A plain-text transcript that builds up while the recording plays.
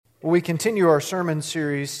We continue our sermon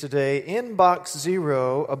series today in Box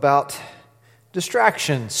Zero about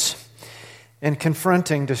distractions and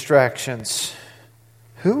confronting distractions.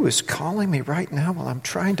 Who is calling me right now while I'm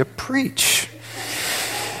trying to preach?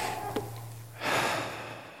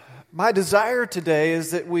 My desire today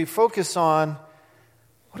is that we focus on,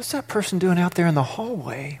 what is that person doing out there in the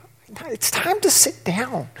hallway? It's time to sit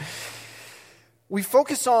down. We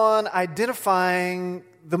focus on identifying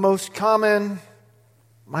the most common,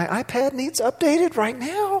 my iPad needs updated right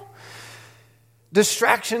now,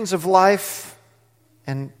 distractions of life,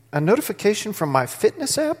 and a notification from my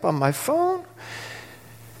fitness app on my phone.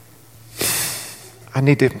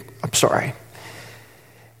 I'm sorry.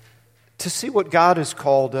 To see what God has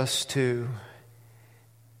called us to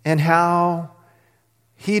and how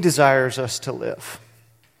He desires us to live.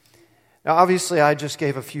 Now, obviously, I just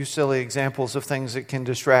gave a few silly examples of things that can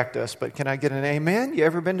distract us, but can I get an amen? You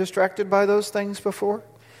ever been distracted by those things before?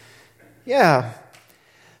 Yeah.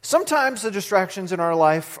 Sometimes the distractions in our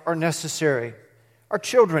life are necessary. Our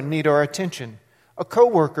children need our attention. A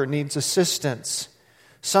coworker needs assistance.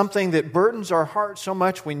 Something that burdens our heart so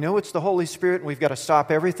much we know it's the Holy Spirit and we've got to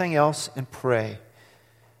stop everything else and pray.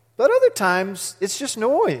 But other times, it's just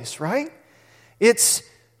noise, right? It's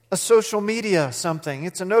a social media something.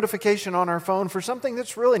 It's a notification on our phone for something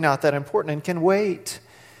that's really not that important and can wait.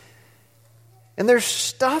 And there's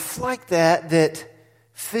stuff like that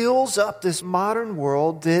fills up this modern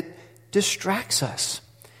world that distracts us.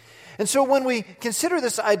 And so when we consider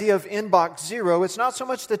this idea of inbox zero, it's not so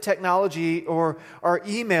much the technology or our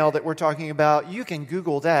email that we're talking about. You can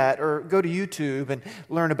Google that or go to YouTube and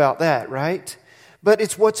learn about that, right? But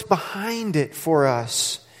it's what's behind it for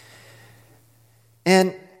us.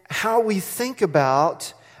 And how we think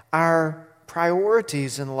about our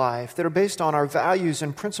priorities in life that are based on our values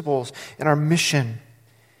and principles and our mission.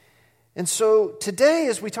 And so today,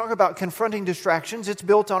 as we talk about confronting distractions, it's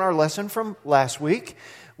built on our lesson from last week,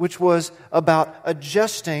 which was about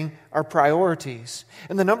adjusting our priorities.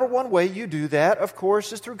 And the number one way you do that, of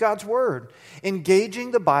course, is through God's Word.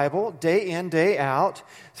 Engaging the Bible day in, day out,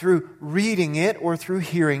 through reading it or through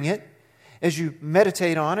hearing it. As you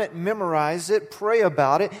meditate on it, memorize it, pray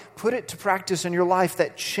about it, put it to practice in your life,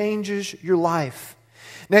 that changes your life.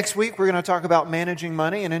 Next week, we're going to talk about managing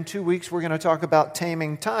money, and in 2 weeks, we're going to talk about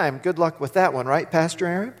taming time. Good luck with that one, right, Pastor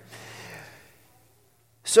Aaron?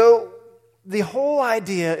 So, the whole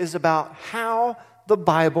idea is about how the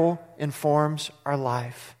Bible informs our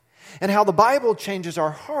life, and how the Bible changes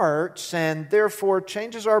our hearts, and therefore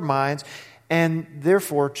changes our minds, and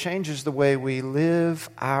therefore changes the way we live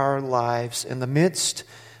our lives in the midst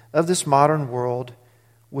of this modern world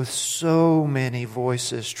with so many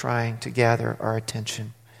voices trying to gather our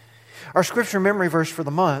attention. Our scripture memory verse for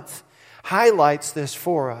the month highlights this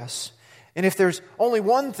for us. And if there's only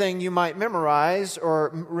one thing you might memorize or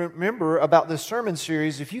remember about this sermon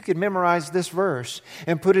series, if you could memorize this verse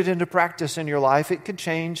and put it into practice in your life, it could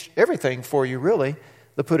change everything for you, really,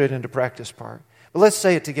 the put it into practice part. But let's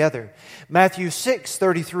say it together. Matthew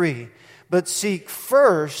 6:33. But seek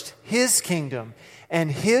first His kingdom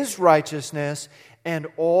and His righteousness, and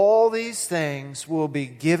all these things will be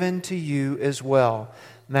given to you as well.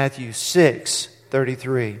 Matthew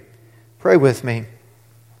 6:33. Pray with me.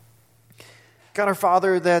 God our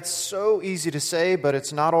Father, that's so easy to say, but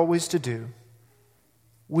it's not always to do.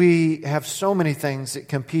 We have so many things that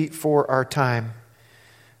compete for our time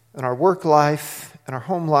in our work life, in our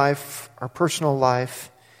home life, our personal life,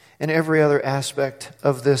 and every other aspect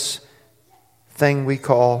of this thing we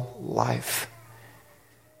call life.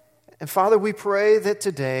 And Father, we pray that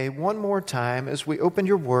today, one more time, as we open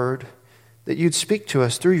your word, that you'd speak to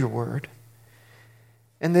us through your word.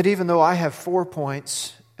 And that even though I have 4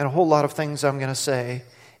 points and a whole lot of things I'm going to say,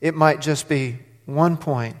 it might just be one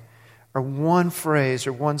point or one phrase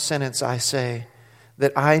or one sentence I say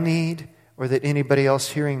that I need or that anybody else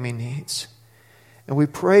hearing me needs. And we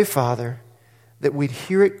pray, Father, that we'd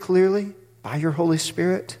hear it clearly by your Holy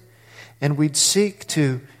Spirit, and we'd seek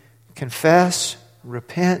to confess,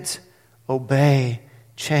 repent, obey,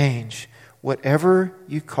 change, whatever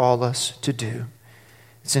you call us to do.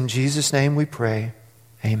 It's in Jesus' name we pray.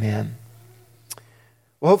 Amen.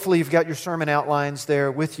 Well, hopefully you've got your sermon outlines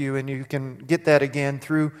there with you, and you can get that again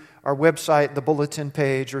through our website, the bulletin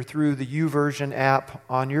page, or through the YouVersion app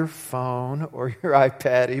on your phone or your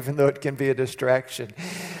iPad, even though it can be a distraction.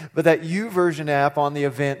 But that YouVersion app on the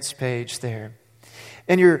events page there.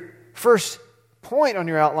 And your first point on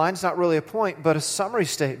your outline is not really a point, but a summary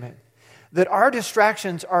statement. That our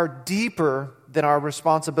distractions are deeper than our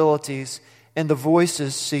responsibilities and the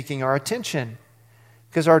voices seeking our attention,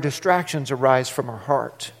 because our distractions arise from our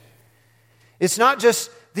heart. It's not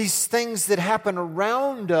just these things that happen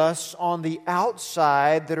around us on the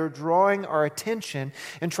outside that are drawing our attention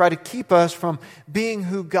and try to keep us from being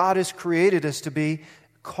who God has created us to be,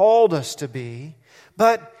 called us to be.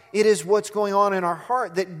 But it is what's going on in our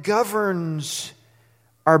heart that governs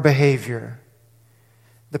our behavior.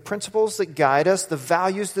 The principles that guide us, the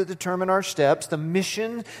values that determine our steps, the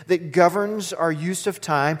mission that governs our use of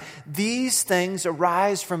time, these things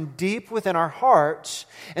arise from deep within our hearts,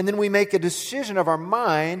 and then we make a decision of our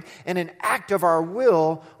mind and an act of our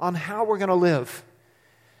will on how we're going to live.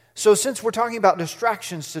 So since we're talking about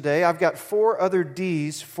distractions today, I've got 4 other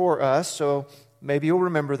D's for us, so maybe you'll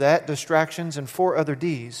remember that, distractions and 4 other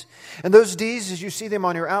D's. And those D's, as you see them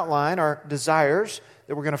on your outline, are desires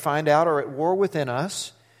that we're going to find out are at war within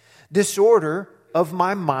us, disorder of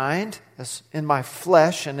my mind, as in my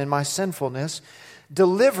flesh and in my sinfulness,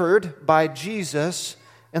 delivered by Jesus.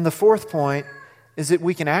 And the 4th point is that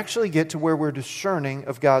we can actually get to where we're discerning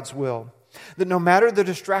of God's will. That no matter the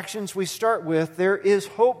distractions we start with, there is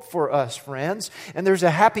hope for us, friends. And there's a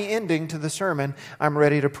happy ending to the sermon I'm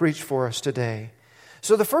ready to preach for us today.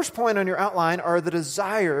 So the first point on your outline are the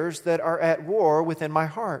desires that are at war within my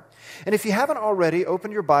heart. And if you haven't already,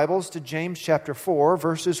 open your Bibles to James chapter 4,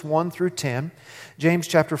 verses 1 through 10. James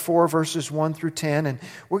chapter 4, verses 1 through 10. And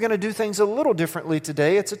we're going to do things a little differently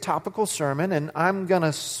today. It's a topical sermon, and I'm going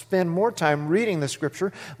to spend more time reading the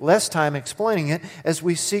Scripture, less time explaining it, as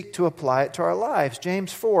we seek to apply it to our lives.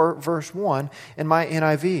 James 4, verse 1 in my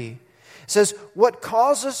NIV. It says, "What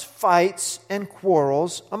causes fights and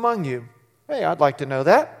quarrels among you?" Hey, I'd like to know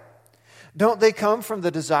that. "Don't they come from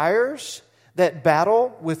the desires that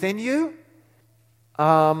battle within you?"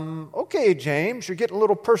 Okay, James, you're getting a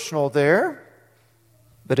little personal there.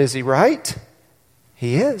 But is he right?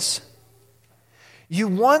 He is. You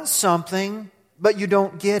want something, but you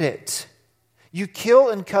don't get it. You kill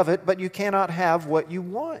and covet, but you cannot have what you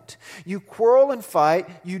want. You quarrel and fight,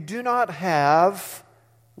 you do not have.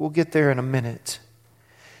 We'll get there in a minute.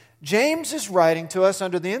 James is writing to us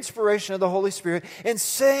under the inspiration of the Holy Spirit and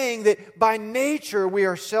saying that by nature we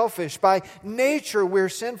are selfish, by nature we're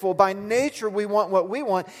sinful, by nature we want what we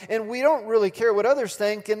want, and we don't really care what others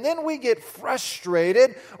think, and then we get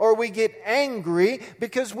frustrated or we get angry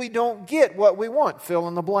because we don't get what we want. Fill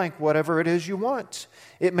in the blank, whatever it is you want.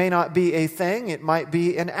 It may not be a thing, it might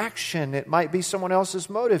be an action, it might be someone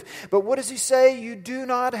else's motive. But what does he say? You do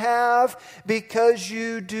not have because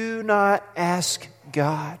you do not ask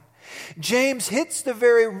God. James hits the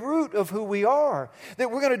very root of who we are, that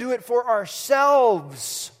we're going to do it for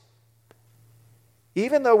ourselves.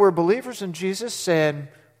 Even though we're believers in Jesus and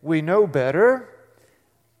we know better,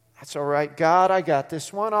 that's all right, God, I got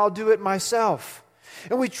this one, I'll do it myself.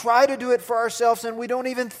 And we try to do it for ourselves and we don't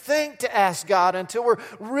even think to ask God until we're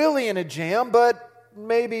really in a jam, but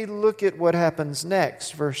maybe look at what happens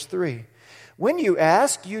next, verse 3. When you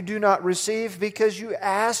ask, you do not receive because you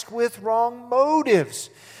ask with wrong motives,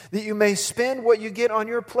 that you may spend what you get on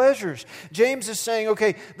your pleasures. James is saying,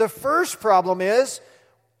 okay, the first problem is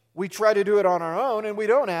we try to do it on our own and we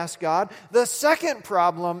don't ask God. The second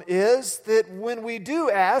problem is that when we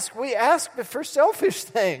do ask, we ask for selfish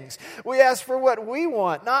things. We ask for what we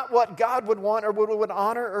want, not what God would want or what would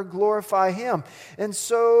honor or glorify Him. And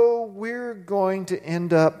so we're going to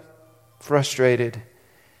end up frustrated,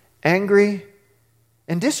 angry,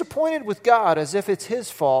 and disappointed with God as if it's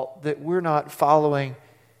His fault that we're not following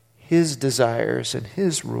His desires and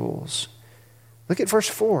His rules. Look at verse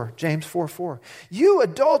 4, James 4:4. You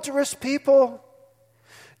adulterous people,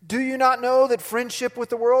 do you not know that friendship with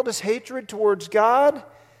the world is hatred towards God?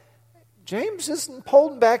 James isn't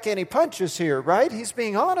holding back any punches here, right? He's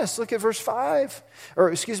being honest. Look at verse 5.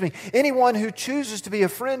 Anyone who chooses to be a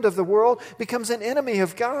friend of the world becomes an enemy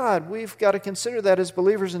of God. We've got to consider that as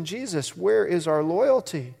believers in Jesus. Where is our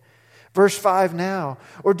loyalty? Verse 5 now.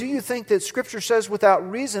 Or do you think that Scripture says without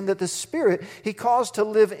reason that the Spirit He caused to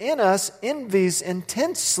live in us envies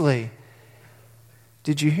intensely?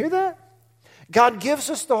 Did you hear that? God gives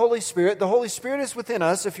us the Holy Spirit. The Holy Spirit is within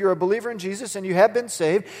us if you're a believer in Jesus and you have been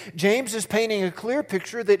saved. James is painting a clear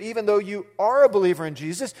picture that even though you are a believer in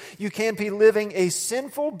Jesus, you can be living a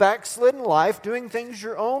sinful, backslidden life, doing things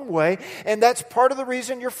your own way. And that's part of the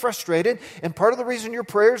reason you're frustrated and part of the reason your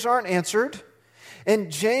prayers aren't answered. And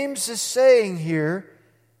James is saying here,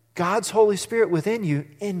 God's Holy Spirit within you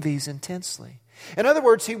envies intensely. In other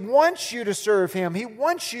words, He wants you to serve Him. He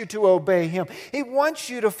wants you to obey Him. He wants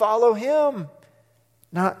you to follow Him,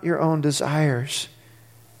 not your own desires.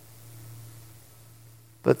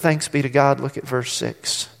 But thanks be to God, look at verse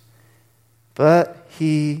 6. But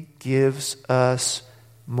He gives us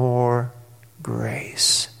more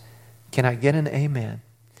grace. Can I get an amen?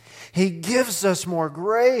 He gives us more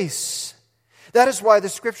grace. That is why the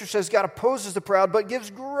Scripture says God opposes the proud, but gives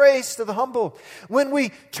grace to the humble. When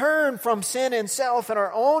we turn from sin and self and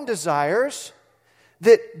our own desires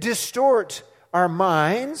that distort our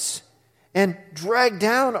minds and drag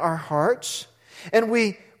down our hearts, and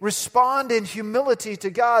we respond in humility to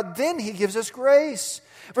God, then He gives us grace.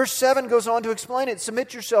 Verse 7 goes on to explain it.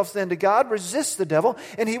 Submit yourselves then to God, resist the devil,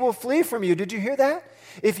 and he will flee from you. Did you hear that?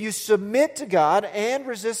 If you submit to God and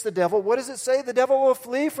resist the devil, what does it say? The devil will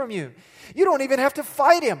flee from you. You don't even have to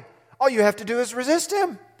fight him. All you have to do is resist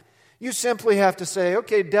him. You simply have to say,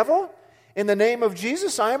 okay, devil, in the name of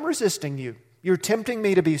Jesus, I am resisting you. You're tempting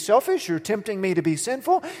me to be selfish. You're tempting me to be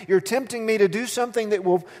sinful. You're tempting me to do something that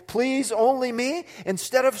will please only me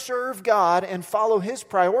instead of serve God and follow His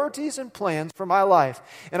priorities and plans for my life.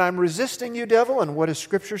 And I'm resisting you, devil. And what does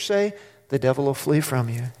Scripture say? The devil will flee from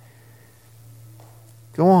you.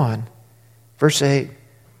 Go on. Verse 8,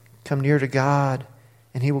 come near to God,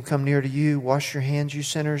 and He will come near to you. Wash your hands, you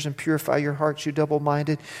sinners, and purify your hearts, you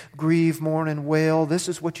double-minded. Grieve, mourn, and wail. This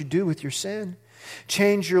is what you do with your sin.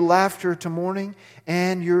 Change your laughter to mourning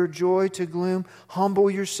and your joy to gloom. Humble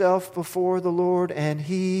yourself before the Lord, and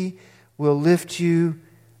He will lift you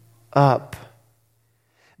up.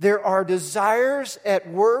 There are desires at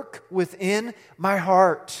work within my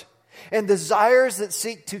heart, and desires that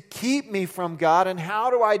seek to keep me from God. And how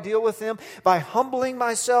do I deal with them? By humbling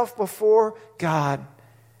myself before God.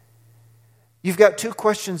 You've got two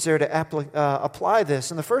questions there to apply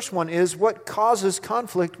this. And the first one is, what causes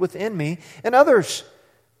conflict within me and others?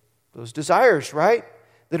 Those desires, right?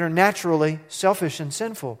 That are naturally selfish and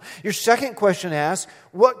sinful. Your second question asks,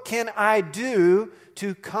 what can I do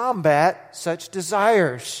to combat such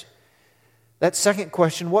desires? That second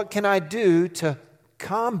question, what can I do to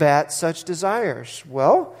combat such desires?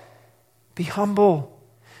 Well, be humble.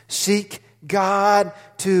 Seek God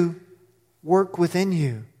to work within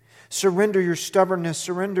you. Surrender your stubbornness,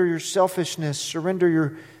 surrender your selfishness, surrender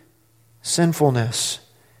your sinfulness.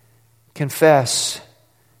 Confess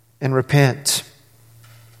and repent.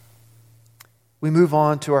 We move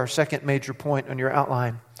on to our second major point on your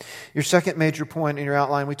outline. Your second major point in your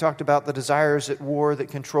outline, we talked about the desires at war that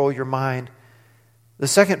control your mind. The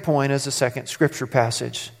second point is a second Scripture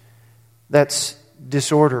passage. That's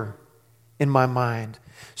disorder in my mind.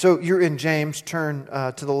 So you're in James. Turn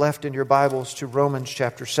to the left in your Bibles to Romans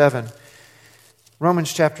chapter 7.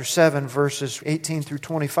 Romans chapter 7, verses 18 through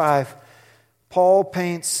 25. Paul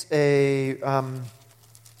paints a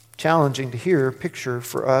challenging to hear picture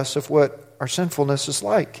for us of what our sinfulness is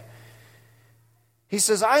like. He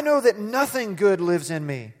says, I know that nothing good lives in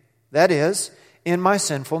me, that is, in my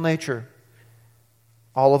sinful nature.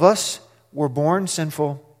 All of us were born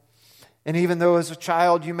sinful. And even though as a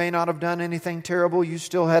child you may not have done anything terrible, you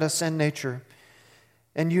still had a sin nature.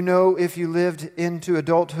 And you know if you lived into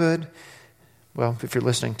adulthood, well, if you're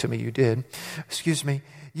listening to me, you did. Excuse me.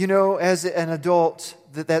 You know as an adult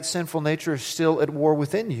that sinful nature is still at war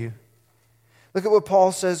within you. Look at what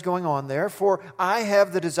Paul says going on there. For I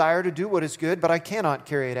have the desire to do what is good, but I cannot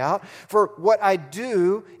carry it out. For what I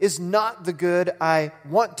do is not the good I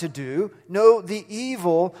want to do. No, the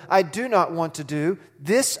evil I do not want to do.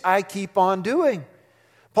 This I keep on doing.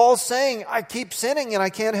 Paul's saying, I keep sinning and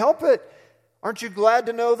I can't help it. Aren't you glad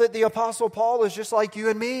to know that the Apostle Paul is just like you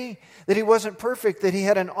and me? That he wasn't perfect, that he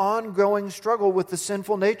had an ongoing struggle with the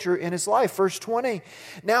sinful nature in his life. Verse 20,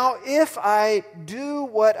 now if I do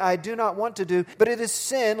what I do not want to do, but it is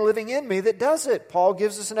sin living in me that does it. Paul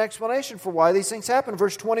gives us an explanation for why these things happen.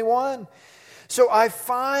 Verse 21, so I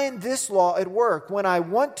find this law at work. When I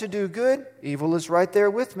want to do good, evil is right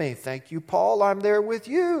there with me. Thank you, Paul, I'm there with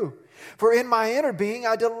you. For in my inner being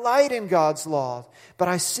I delight in God's law, but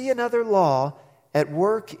I see another law at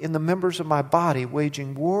work in the members of my body,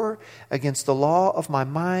 waging war against the law of my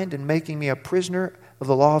mind and making me a prisoner of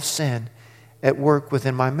the law of sin at work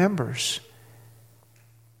within my members.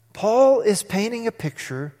 Paul is painting a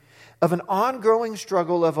picture of an ongoing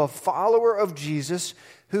struggle of a follower of Jesus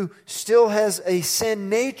who still has a sin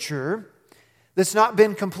nature that's not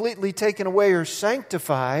been completely taken away or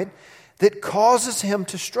sanctified, that causes him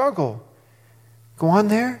to struggle. Go on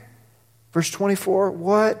there. Verse 24,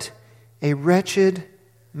 what a wretched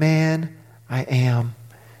man I am.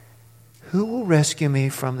 Who will rescue me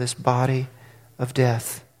from this body of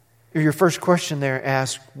death? Your first question there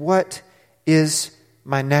asks, what is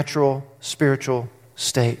my natural spiritual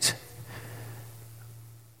state?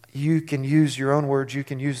 You can use your own words. You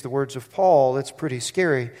can use the words of Paul. It's pretty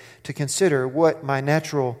scary to consider what my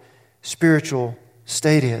natural spiritual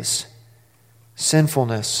state is.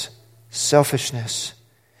 Sinfulness, selfishness.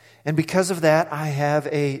 And because of that, I have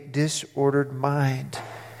a disordered mind.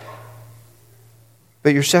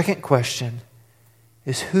 But your second question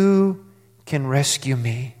is, who can rescue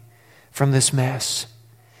me from this mess?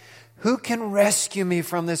 Who can rescue me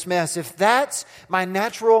from this mess? If that's my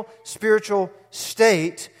natural spiritual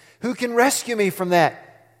state, who can rescue me from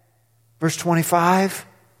that? Verse 25,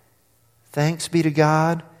 thanks be to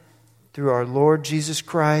God through our Lord Jesus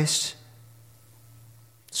Christ.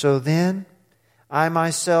 So then, I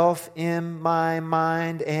myself in my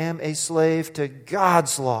mind am a slave to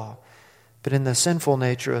God's law, but in the sinful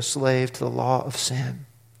nature a slave to the law of sin.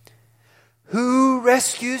 Who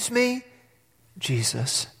rescues me?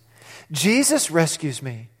 Jesus. Jesus rescues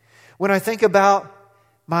me. When I think about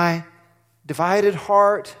my divided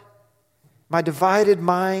heart, my divided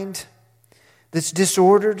mind that's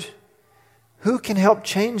disordered, who can help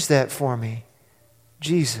change that for me?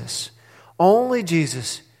 Jesus. Only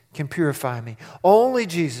Jesus can purify me. Only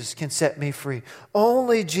Jesus can set me free.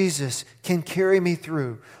 Only Jesus can carry me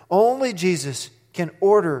through. Only Jesus can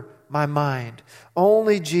order my mind.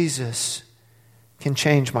 Only Jesus can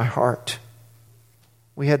change my heart.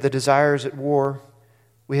 We had the desires at war.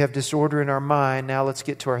 We have disorder in our mind. Now let's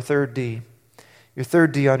get to our third D. Your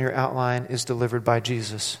third D on your outline is delivered by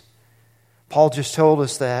Jesus. Paul just told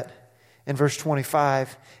us that in verse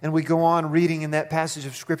 25. And we go on reading in that passage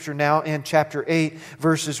of Scripture now in chapter 8,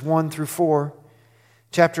 verses 1 through 4.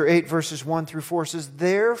 Chapter 8, verses 1 through 4 says,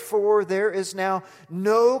 therefore there is now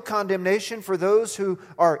no condemnation for those who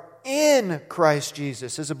are in Christ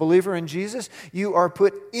Jesus. As a believer in Jesus, you are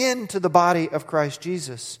put into the body of Christ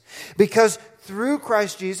Jesus. Because through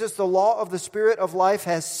Christ Jesus, the law of the Spirit of life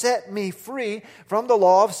has set me free from the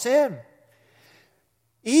law of sin.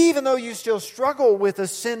 Even though you still struggle with a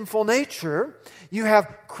sinful nature, you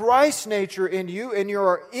have Christ's nature in you, and you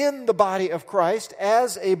are in the body of Christ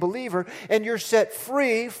as a believer, and you're set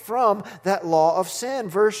free from that law of sin.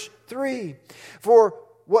 Verse 3, for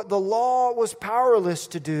what the law was powerless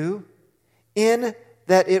to do, in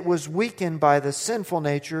that it was weakened by the sinful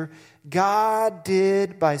nature, God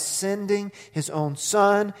did by sending His own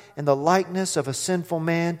Son in the likeness of a sinful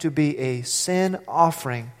man to be a sin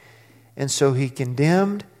offering. And so He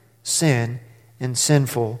condemned sin in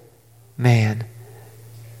sinful man.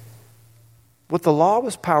 What the law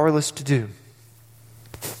was powerless to do.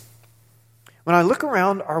 When I look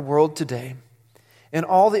around our world today, and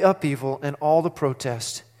all the upheaval and all the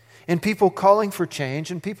protest, and people calling for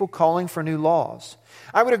change and people calling for new laws,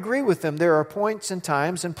 I would agree with them. There are points and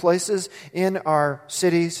times and places in our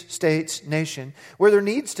cities, states, nation, where there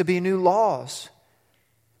needs to be new laws.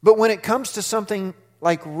 But when it comes to something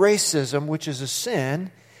like racism, which is a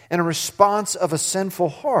sin, and a response of a sinful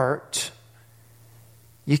heart,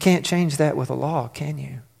 you can't change that with a law, can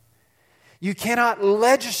you? You cannot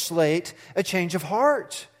legislate a change of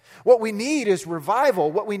heart. What we need is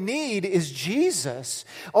revival. What we need is Jesus.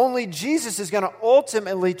 Only Jesus is going to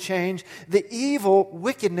ultimately change the evil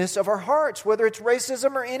wickedness of our hearts, whether it's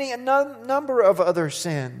racism or any number of other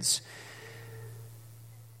sins.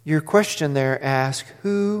 Your question there asks,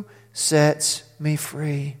 who sets me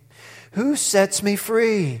free? Who sets me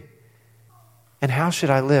free? And how should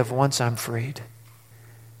I live once I'm freed?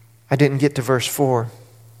 I didn't get to verse 4.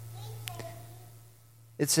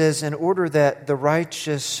 It says, in order that the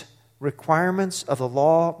righteous requirements of the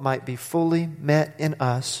law might be fully met in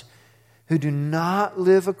us, who do not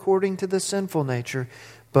live according to the sinful nature,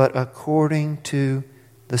 but according to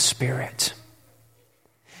the Spirit.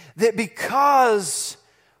 That because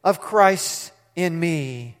of Christ in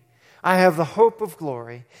me, I have the hope of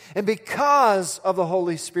glory. And because of the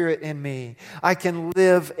Holy Spirit in me, I can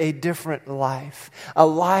live a different life. A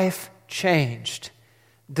life changed,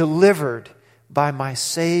 delivered by my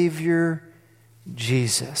Savior,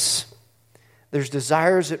 Jesus. There's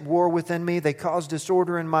desires at war within me. They cause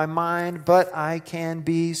disorder in my mind, but I can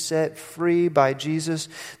be set free by Jesus.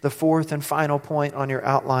 The fourth and final point on your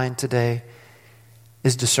outline today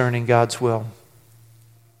is discerning God's will.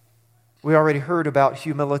 We already heard about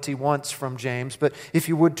humility once from James, but if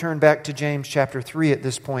you would turn back to James chapter 3 at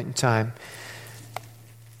this point in time.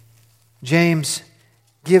 James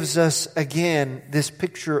gives us again this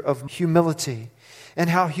picture of humility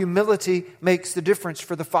and how humility makes the difference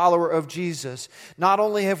for the follower of Jesus. Not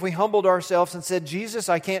only have we humbled ourselves and said, Jesus,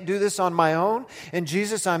 I can't do this on my own, and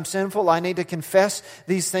Jesus, I'm sinful, I need to confess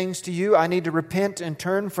these things to you, I need to repent and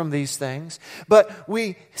turn from these things, but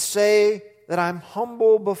we say that I'm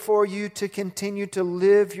humble before you to continue to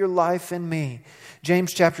live your life in me.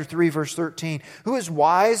 James chapter 3, verse 13. Who is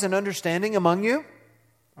wise and understanding among you?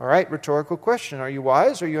 All right, rhetorical question. Are you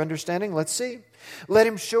wise? Are you understanding? Let's see. Let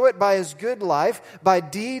him show it by his good life, by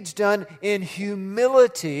deeds done in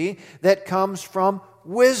humility that comes from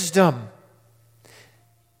wisdom.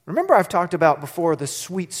 Remember, I've talked about before the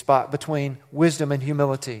sweet spot between wisdom and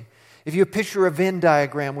humility. If you picture a Venn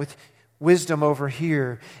diagram with wisdom over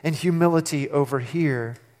here and humility over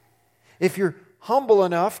here, if you're humble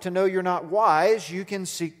enough to know you're not wise, you can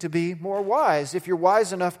seek to be more wise. If you're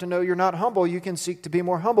wise enough to know you're not humble, you can seek to be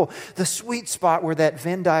more humble. The sweet spot where that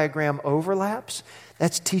Venn diagram overlaps,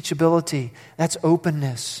 that's teachability, that's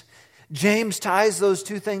openness. James ties those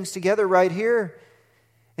two things together right here.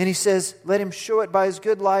 And he says, let him show it by his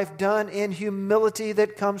good life done in humility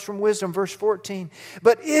that comes from wisdom. Verse 14.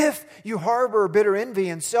 But if you harbor bitter envy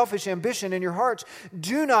and selfish ambition in your hearts,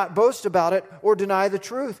 do not boast about it or deny the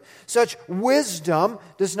truth. Such wisdom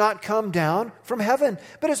does not come down from heaven,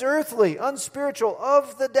 but is earthly, unspiritual,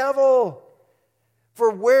 of the devil. For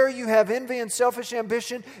where you have envy and selfish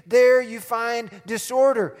ambition, there you find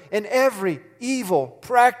disorder and every evil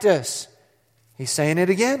practice. He's saying it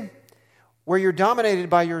again. Where you're dominated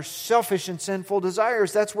by your selfish and sinful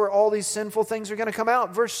desires, that's where all these sinful things are going to come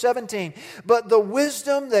out. Verse 17, but the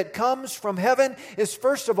wisdom that comes from heaven is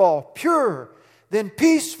first of all pure, then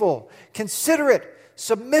peaceful, considerate,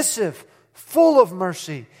 submissive, full of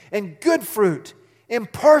mercy and good fruit,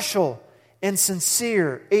 impartial and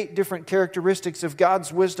sincere. 8 different characteristics of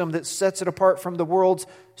God's wisdom that sets it apart from the world's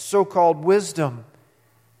so-called wisdom.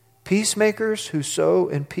 Peacemakers who sow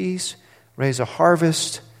in peace raise a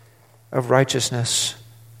harvest of righteousness.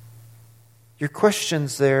 Your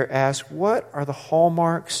questions there ask, what are the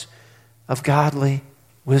hallmarks of godly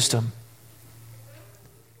wisdom?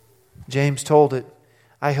 James told it.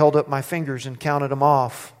 I held up my fingers and counted them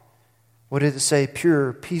off. What did it say?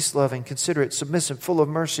 Pure, peace-loving, considerate, submissive, full of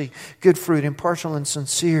mercy, good fruit, impartial and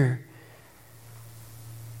sincere.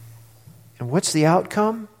 And what's the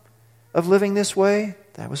outcome of living this way?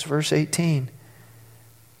 That was verse 18.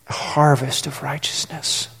 A harvest of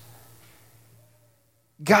righteousness.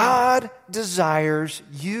 God desires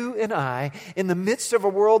you and I, in the midst of a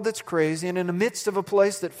world that's crazy and in the midst of a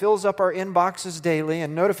place that fills up our inboxes daily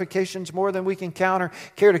and notifications more than we can count or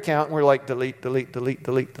care to count, and we're like, delete, delete, delete,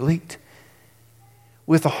 delete, delete.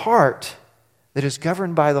 With a heart that is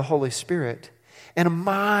governed by the Holy Spirit and a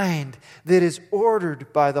mind that is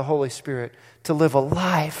ordered by the Holy Spirit to live a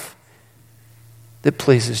life that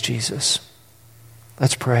pleases Jesus.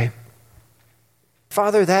 Let's pray.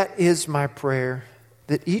 Father, that is my prayer,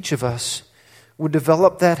 that each of us would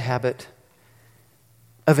develop that habit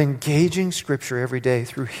of engaging Scripture every day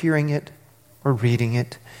through hearing it or reading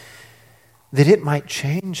it, that it might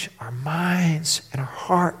change our minds and our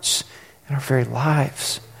hearts and our very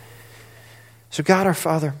lives. So God our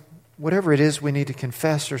Father, whatever it is we need to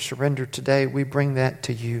confess or surrender today, we bring that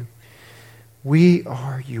to you. We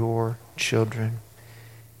are your children,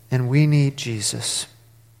 and we need Jesus.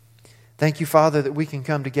 Thank you, Father, that we can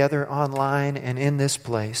come together online and in this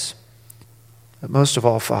place. But most of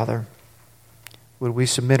all, Father, would we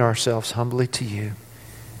submit ourselves humbly to you.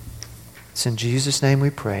 It's in Jesus' name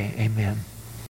we pray. Amen.